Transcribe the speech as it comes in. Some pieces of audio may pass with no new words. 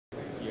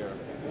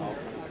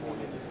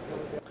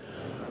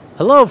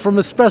Hello from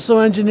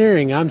Espresso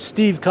Engineering. I'm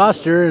Steve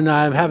Koster, and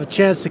I have a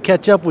chance to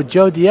catch up with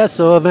Joe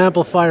Diesso of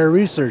Amplifier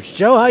Research.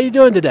 Joe, how you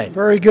doing today?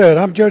 Very good.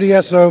 I'm Joe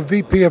Diesso,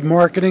 VP of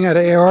Marketing at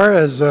AR,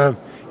 as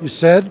you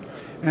said.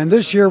 And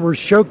this year we're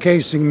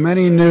showcasing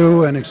many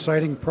new and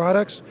exciting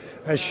products,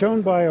 as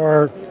shown by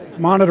our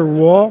monitor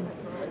wall.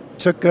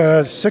 Took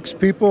 6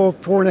 people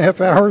 4.5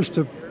 hours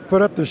to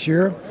put up this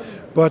year,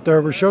 but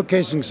we're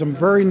showcasing some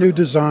very new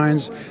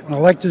designs, and I'd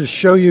like to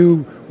show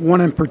you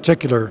one in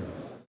particular.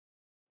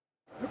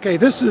 Okay,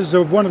 this is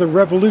one of the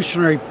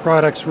revolutionary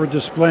products we're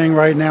displaying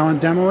right now and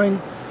demoing.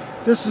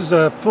 This is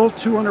a full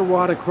 200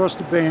 watt across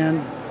the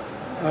band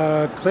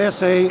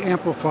Class A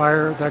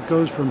amplifier that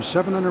goes from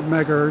 700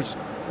 megahertz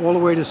all the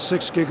way to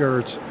 6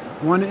 gigahertz.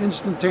 One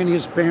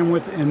instantaneous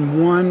bandwidth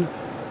in one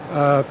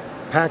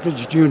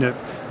packaged unit.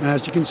 And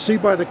as you can see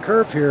by the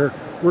curve here,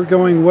 we're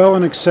going well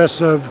in excess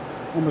of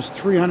almost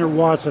 300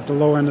 watts at the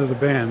low end of the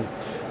band.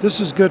 This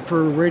is good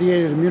for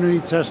radiated immunity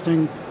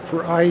testing,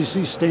 for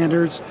IEEE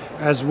standards,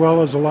 as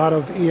well as a lot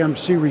of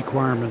EMC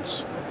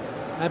requirements.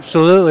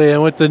 Absolutely,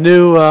 and with the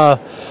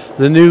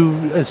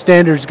new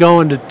standards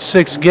going to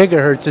 6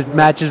 gigahertz, it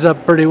matches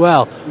up pretty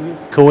well.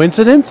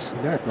 Coincidence?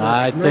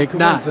 I think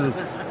not.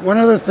 One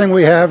other thing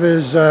we have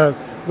is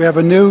we have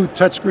a new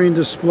touchscreen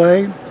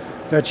display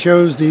that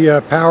shows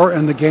the power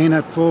and the gain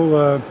at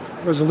full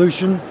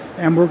resolution,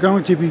 and we're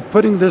going to be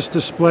putting this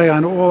display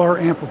on all our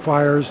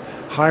amplifiers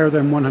higher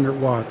than 100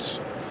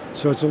 watts.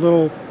 So it's a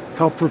little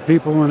help for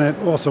people, and it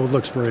also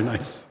looks very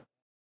nice.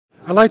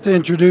 I'd like to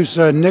introduce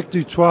Nick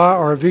Dutois,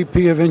 our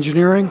VP of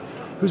Engineering,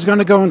 who's going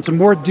to go into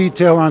more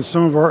detail on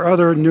some of our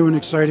other new and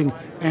exciting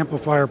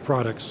amplifier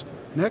products.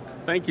 Nick?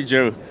 Thank you,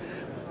 Joe.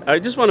 I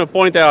just want to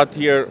point out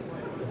here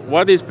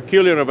what is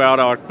peculiar about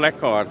our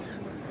placard.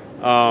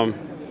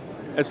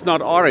 It's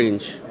not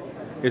orange,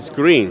 it's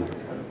green.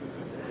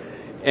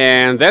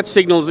 And that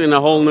signals in a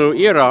whole new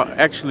era.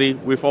 Actually,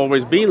 we've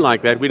always been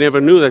like that. We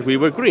never knew that we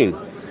were green.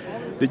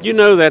 Did you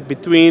know that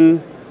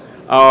between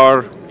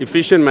our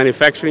efficient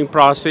manufacturing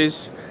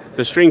process,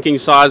 the shrinking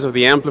size of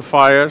the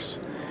amplifiers,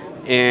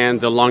 and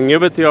the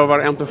longevity of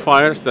our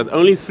amplifiers, that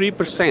only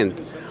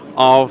 3%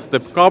 of the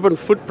carbon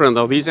footprint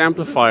of these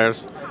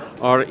amplifiers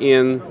are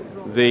in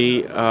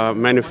the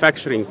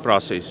manufacturing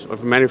process, or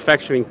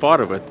manufacturing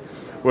part of it?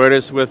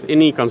 Whereas with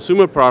any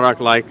consumer product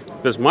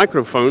like this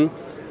microphone,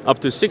 up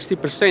to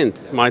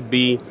 60% might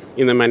be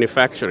in the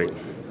manufacturing.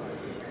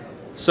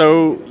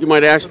 So you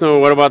might ask, no,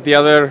 what about the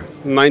other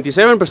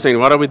 97%?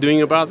 What are we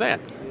doing about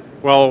that?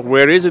 Well,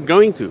 where is it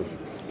going to?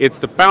 It's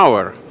the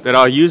power that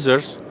our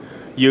users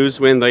use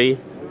when they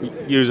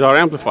use our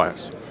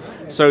amplifiers.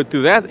 So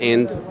to that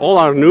end, all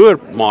our newer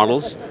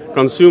models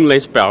consume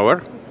less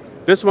power.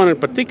 This one in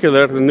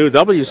particular, the new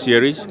W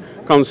series,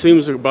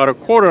 consumes about a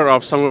quarter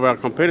of some of our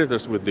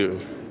competitors would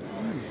do.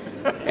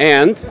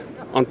 And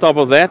on top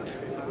of that,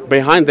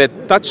 behind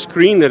that touch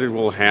screen that it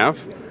will have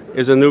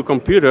is a new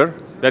computer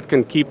that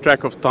can keep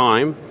track of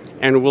time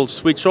and will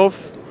switch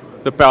off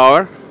the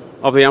power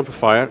of the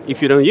amplifier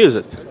if you don't use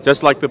it,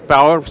 just like the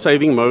power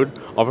saving mode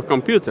of a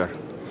computer.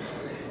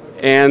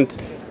 And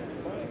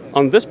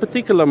on this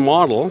particular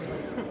model,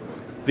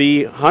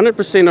 the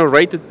 100% of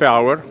rated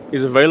power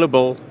is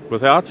available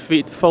without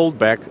fold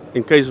back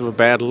in case of a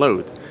bad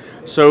load.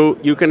 So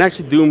you can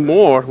actually do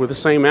more with the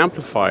same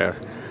amplifier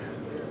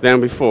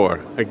than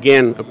before.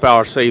 Again, a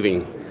power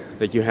saving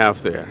that you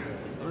have there.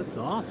 That's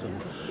awesome.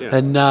 Yeah.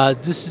 And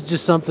this is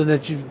just something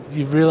that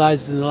you've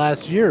realized in the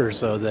last year or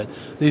so, that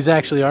these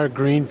actually are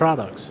green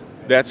products.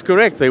 That's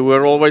correct. They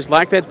were always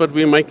like that, but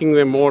we're making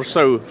them more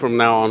so from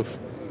now on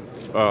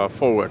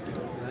forward.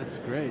 That's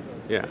great.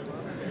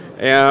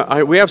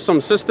 Yeah. We have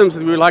some systems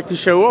that we would like to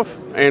show off,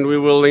 and we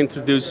will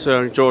introduce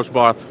George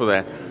Barth for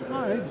that.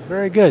 All right,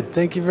 very good.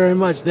 Thank you very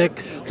much,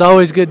 Nick. It's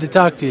always good to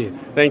talk to you.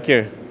 Thank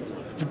you.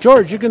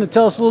 George, you're going to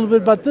tell us a little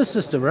bit about this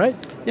system, right?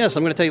 Yes,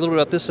 I'm going to tell you a little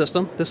bit about this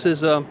system. This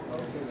is a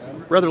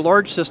rather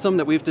large system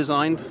that we've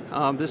designed.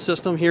 This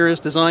system here is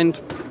designed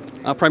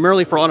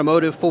primarily for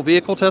automotive full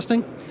vehicle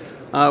testing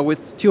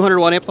with 200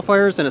 watt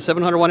amplifiers and a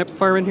 700 watt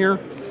amplifier in here.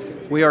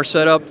 We are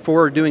set up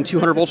for doing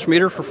 200 volts per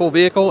meter for full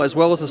vehicle, as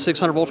well as a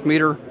 600 volts per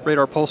meter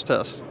radar pulse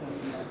test.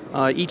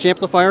 Each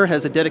amplifier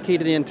has a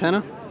dedicated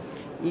antenna.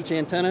 Each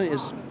antenna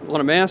is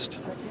on a mast,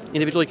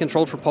 individually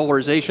controlled for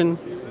polarization,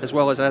 as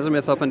well as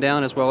azimuth up and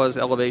down, as well as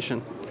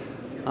elevation.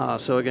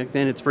 So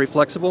again, it's very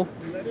flexible.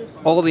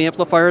 All of the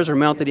amplifiers are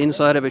mounted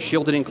inside of a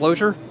shielded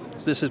enclosure.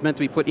 This is meant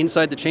to be put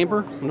inside the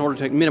chamber in order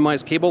to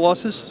minimize cable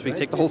losses. So we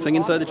take the whole thing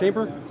inside the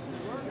chamber.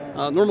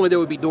 Normally there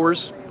would be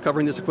doors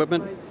covering this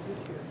equipment.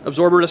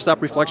 Absorber to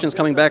stop reflections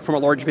coming back from a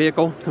large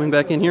vehicle, coming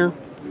back in here.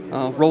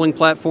 Rolling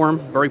platform,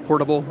 very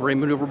portable, very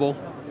maneuverable,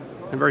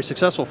 and very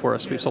successful for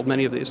us. We've sold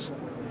many of these.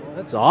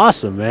 That's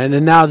awesome, man.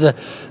 And now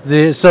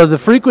so the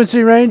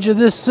frequency range of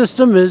this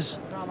system is?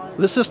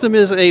 This system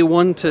is a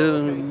 1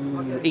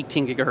 to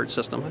 18 gigahertz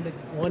system.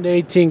 1 to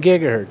 18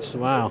 gigahertz,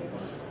 wow.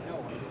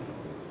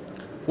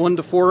 1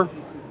 to 4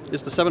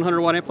 is the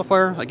 700 watt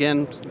amplifier,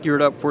 again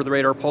geared up for the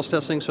radar pulse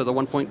testing, so the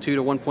 1.2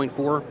 to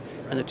 1.4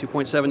 and the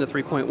 2.7 to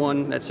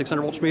 3.1 at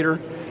 600 volts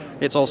meter.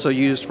 It's also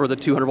used for the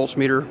 200 volts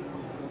meter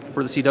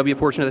for the CW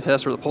portion of the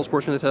test or the pulse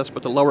portion of the test,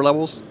 but the lower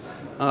levels.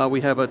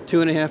 We have a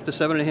 2.5 to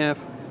 7.5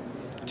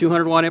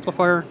 200 watt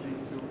amplifier,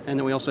 and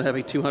then we also have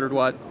a 200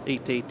 watt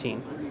 8 to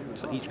 18,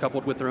 so each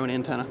coupled with their own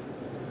antenna.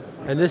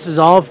 And this is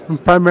all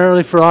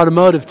primarily for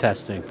automotive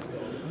testing.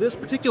 This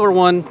particular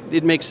one,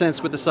 it makes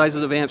sense with the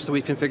sizes of amps that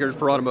we've configured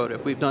for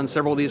automotive. We've done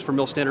several of these for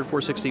mil standard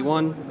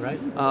 461. Right.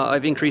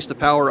 I've increased the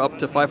power up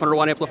to 500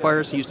 watt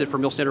amplifiers, used it for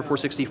mil standard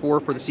 464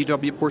 for the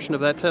CW portion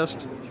of that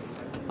test.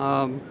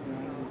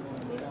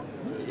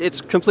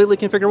 It's completely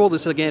configurable.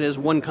 This again is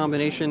one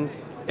combination.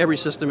 Every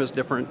system is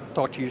different.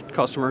 Talk to your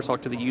customer,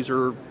 talk to the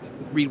user,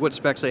 read what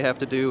specs they have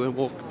to do, and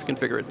we'll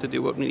configure it to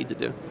do what we need to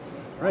do.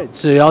 Right,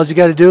 so all you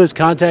got to do is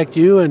contact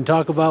you and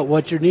talk about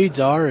what your needs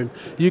are, and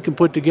you can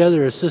put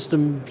together a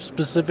system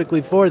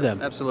specifically for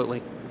them.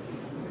 Absolutely.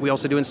 We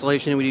also do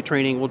installation and we do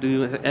training. We'll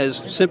do as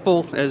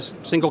simple as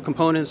single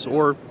components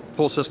or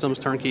full systems,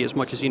 turnkey, as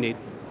much as you need.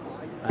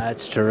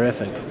 That's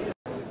terrific.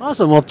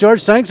 Awesome. Well,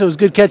 George, thanks. It was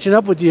good catching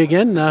up with you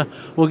again.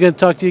 We're going to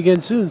talk to you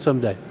again soon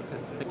someday.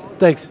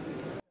 Thanks.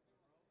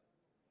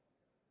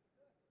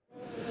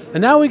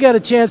 And now we got a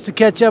chance to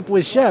catch up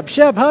with Shep.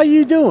 Shep, how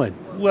you doing?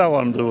 Well,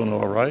 I'm doing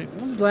all right.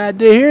 I'm glad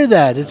to hear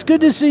that. It's good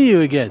to see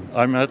you again.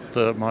 I'm at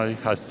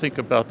I think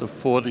about the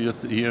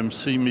 40th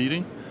EMC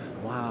meeting.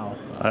 Wow.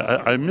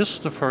 I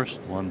missed the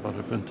first one, but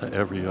I've been to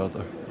every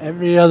other.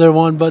 Every other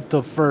one but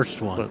the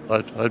first one.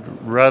 But I'd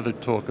rather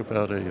talk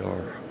about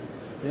AR.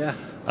 Yeah.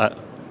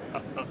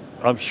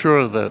 I'm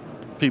sure that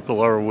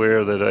people are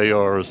aware that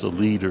AR is a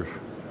leader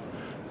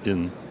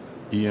in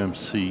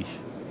EMC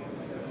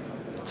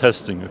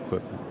testing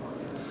equipment.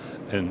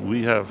 And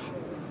we have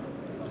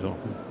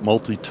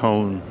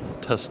multi-tone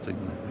testing.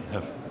 We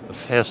have a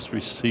fast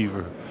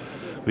receiver.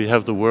 We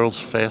have the world's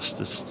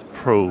fastest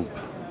probe.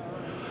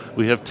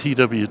 We have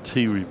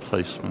TWT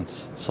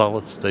replacements,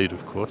 solid state,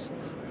 of course.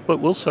 But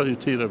we'll sell you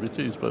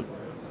TWTs, but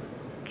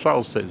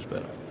solid state is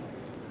better.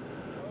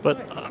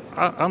 But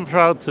I'm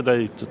proud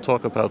today to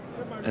talk about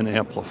an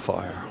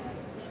amplifier.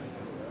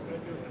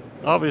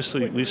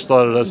 Obviously, we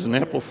started as an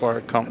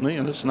amplifier company,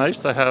 and it's nice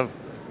to have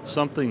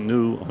something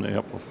new on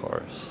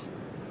amplifiers.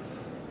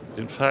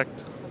 In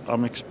fact,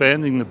 I'm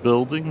expanding the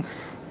building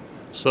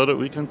so that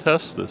we can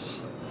test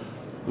this.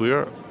 We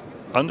are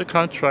under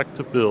contract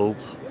to build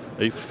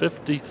a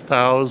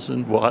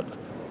 50,000 watt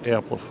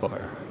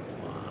amplifier.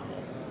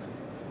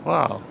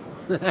 Wow.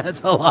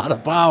 That's a lot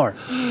of power.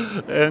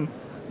 And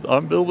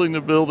I'm building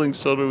the building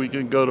so that we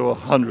can go to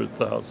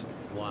 100,000.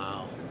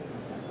 Wow.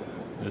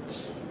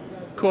 It's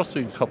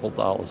costing a couple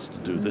dollars to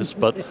do this,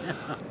 but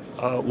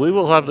we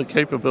will have the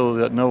capability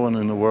that no one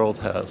in the world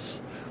has.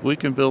 We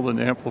can build an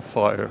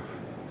amplifier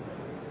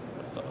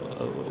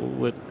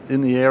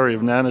in the area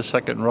of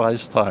nanosecond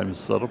rise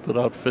times that'll put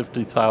out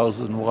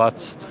 50,000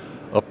 watts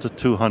up to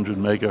 200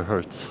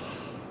 megahertz.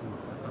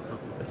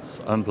 It's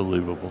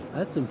unbelievable.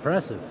 That's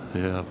impressive.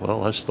 Yeah,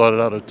 well, I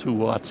started out at 2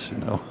 watts,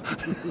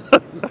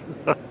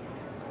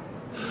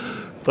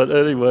 But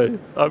anyway,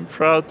 I'm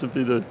proud to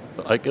be the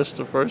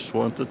first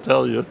one to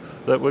tell you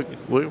that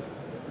we're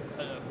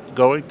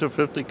going to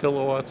 50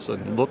 kilowatts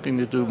and looking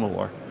to do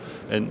more.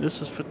 And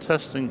this is for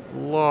testing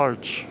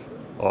large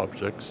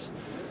objects.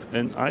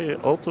 And I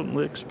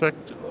ultimately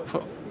expect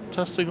for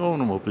testing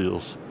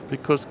automobiles,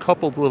 because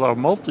coupled with our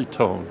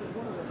multi-tone,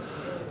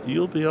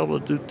 you'll be able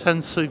to do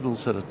 10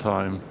 signals at a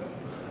time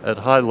at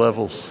high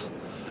levels.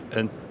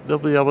 And they'll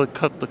be able to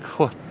cut the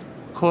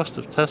cost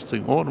of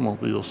testing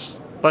automobiles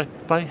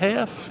by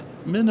half,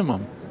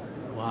 minimum.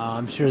 Wow,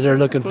 I'm sure they're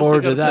looking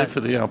forward to that. Pay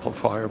for the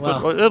amplifier,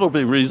 but it'll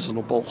be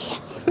reasonable.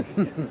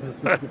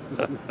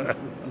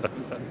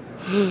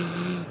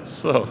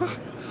 So,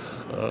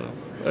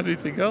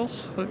 anything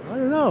else? I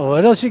don't know.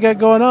 What else you got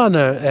going on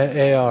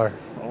at AR?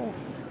 Oh.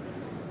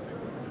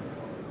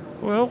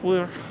 Well,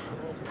 we're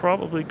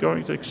probably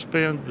going to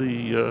expand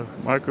the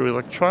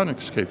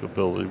microelectronics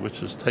capability, which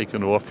has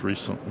taken off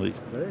recently.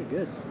 Very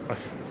good.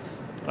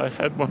 I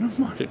had one of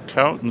my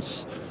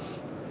accountants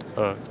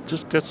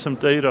just get some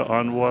data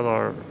on what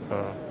our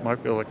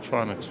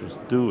microelectronics was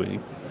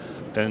doing,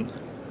 and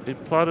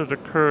it plotted a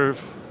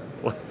curve.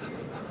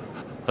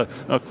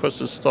 Of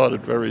course, it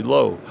started very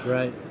low,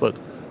 right? But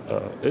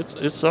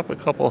it's up a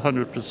couple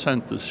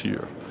 100% this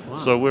year. Wow.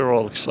 So we're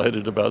all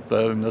excited about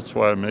that, and that's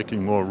why I'm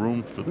making more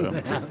room for them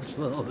to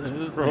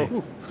Absolutely.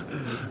 grow.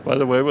 By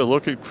the way, we're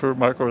looking for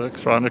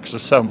microelectronics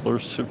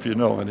assemblers, if you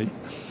know any.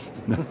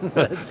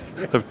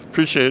 I'd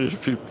appreciate it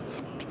if you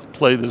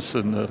play this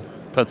in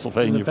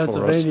Pennsylvania for us. In the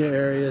Pennsylvania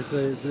area,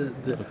 so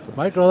the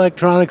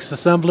microelectronics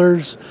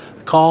assemblers,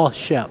 call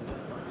Shep.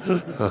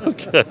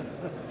 Okay.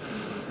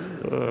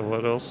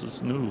 What else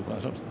is new? I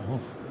don't know.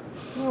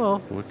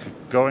 Well, We're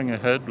going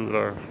ahead with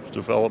our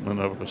development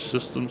of our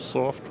system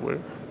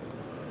software,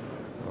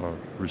 our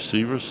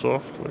receiver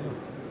software.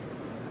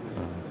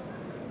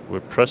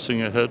 We're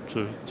pressing ahead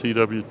to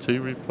TWT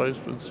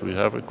replacements. We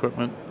have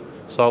equipment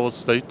solid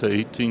state to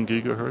 18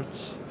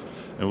 gigahertz.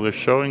 And we're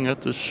showing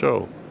at this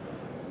show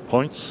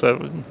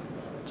 0.7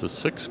 to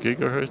 6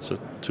 gigahertz at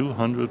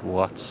 200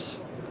 watts.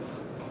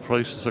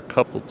 Replaces a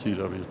couple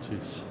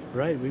TWTs.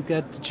 Right, we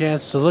got the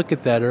chance to look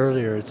at that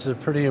earlier. It's a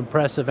pretty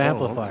impressive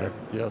amplifier.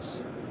 Okay.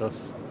 Yes, yes.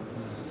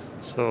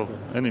 So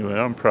anyway,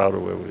 I'm proud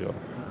of where we are.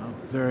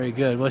 Very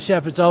good. Well,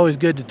 Shep, it's always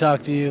good to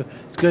talk to you.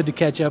 It's good to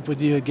catch up with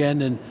you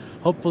again, and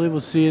hopefully we'll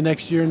see you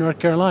next year in North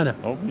Carolina.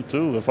 Oh, me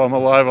too. If I'm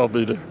alive, I'll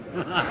be there.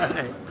 All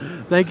right.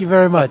 Thank you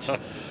very much.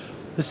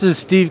 This is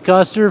Steve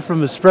Koster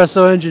from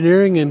Espresso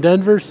Engineering in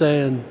Denver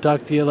saying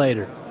talk to you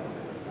later.